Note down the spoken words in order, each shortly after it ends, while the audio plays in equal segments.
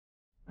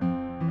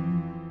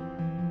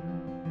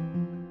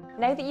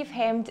Now that you've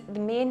hemmed the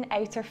main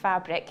outer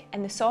fabric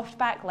and the soft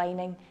back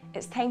lining,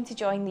 it's time to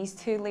join these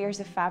two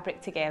layers of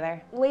fabric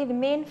together. Lay the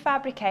main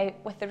fabric out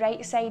with the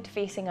right side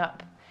facing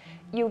up.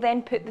 You'll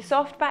then put the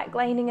soft back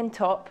lining on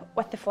top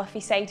with the fluffy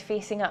side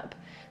facing up,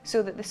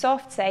 so that the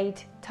soft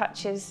side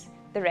touches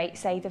the right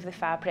side of the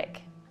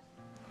fabric.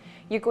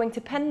 You're going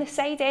to pin the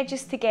side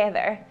edges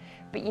together,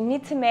 but you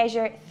need to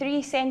measure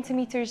 3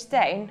 centimetres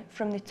down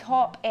from the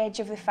top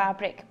edge of the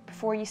fabric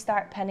before you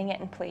start pinning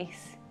it in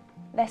place.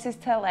 This is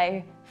to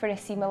allow for a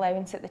seam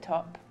allowance at the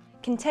top.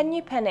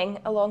 Continue pinning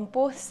along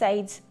both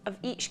sides of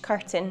each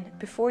curtain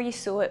before you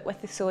sew it with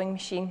the sewing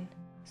machine.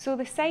 Sew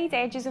the side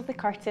edges of the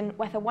curtain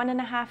with a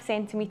 1.5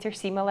 centimetre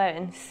seam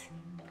allowance.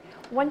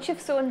 Once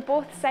you've sewn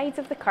both sides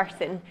of the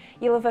curtain,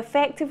 you'll have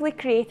effectively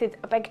created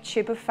a big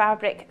tube of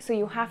fabric, so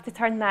you'll have to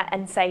turn that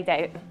inside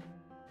out.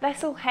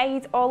 This will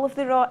hide all of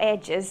the raw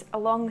edges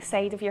along the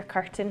side of your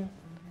curtain.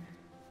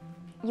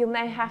 You'll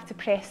now have to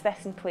press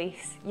this in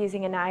place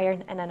using an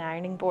iron and an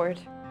ironing board.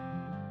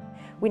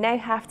 We now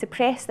have to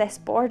press this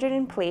border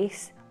in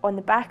place on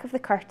the back of the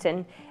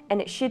curtain,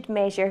 and it should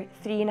measure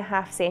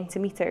 3.5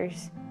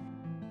 centimetres.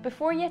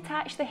 Before you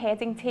attach the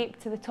heading tape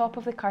to the top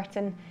of the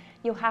curtain,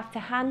 you'll have to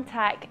hand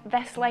tack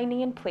this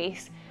lining in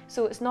place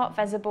so it's not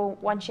visible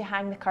once you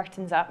hang the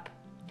curtains up.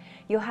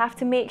 You'll have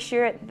to make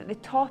sure that the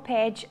top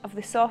edge of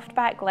the soft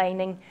back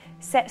lining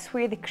sits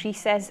where the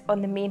crease is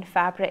on the main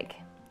fabric.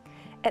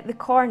 At the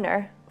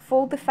corner,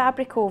 fold the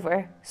fabric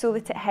over so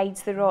that it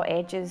hides the raw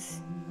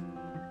edges.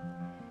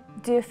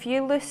 Do a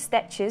few loose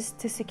stitches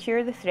to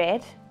secure the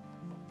thread,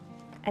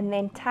 and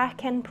then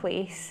tack in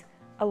place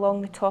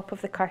along the top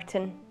of the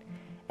curtain,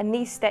 and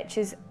these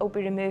stitches will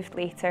be removed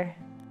later.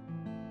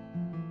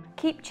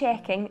 Keep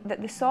checking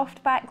that the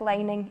soft back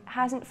lining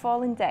hasn't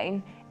fallen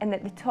down and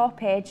that the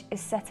top edge is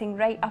sitting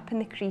right up in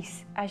the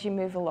crease as you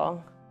move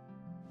along.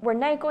 We're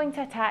now going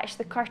to attach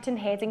the curtain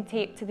heading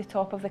tape to the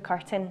top of the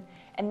curtain,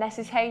 and this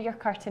is how your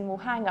curtain will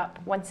hang up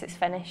once it's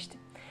finished.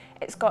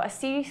 It's got a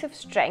series of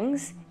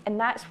strings, and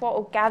that's what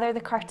will gather the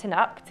curtain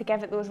up to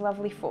give it those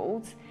lovely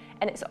folds,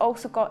 and it's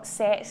also got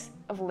sets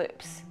of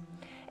loops.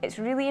 It's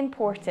really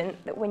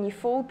important that when you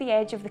fold the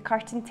edge of the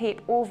curtain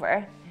tape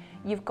over,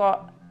 you've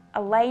got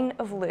a line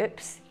of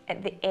loops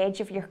at the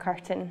edge of your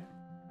curtain.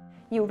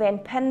 You'll then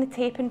pin the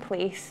tape in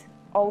place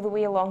all the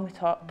way along the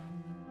top.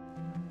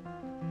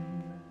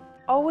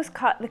 Always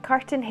cut the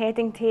curtain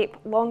heading tape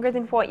longer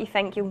than what you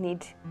think you'll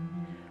need.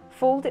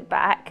 Fold it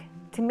back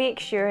to make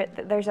sure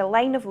that there's a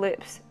line of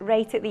loops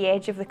right at the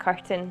edge of the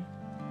curtain,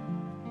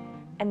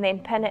 and then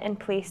pin it in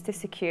place to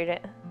secure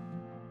it.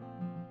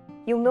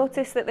 You'll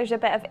notice that there's a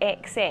bit of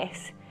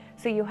excess,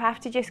 so you'll have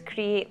to just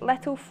create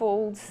little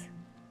folds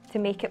to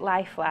make it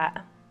lie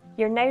flat.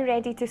 You're now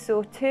ready to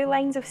sew 2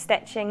 lines of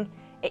stitching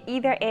at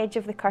either edge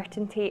of the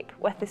curtain tape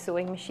with the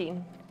sewing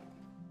machine.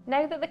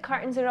 Now that the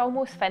curtains are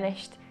almost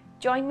finished,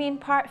 join me in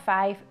part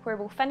 5 where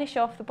we'll finish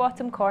off the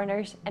bottom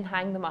corners and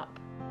hang them up.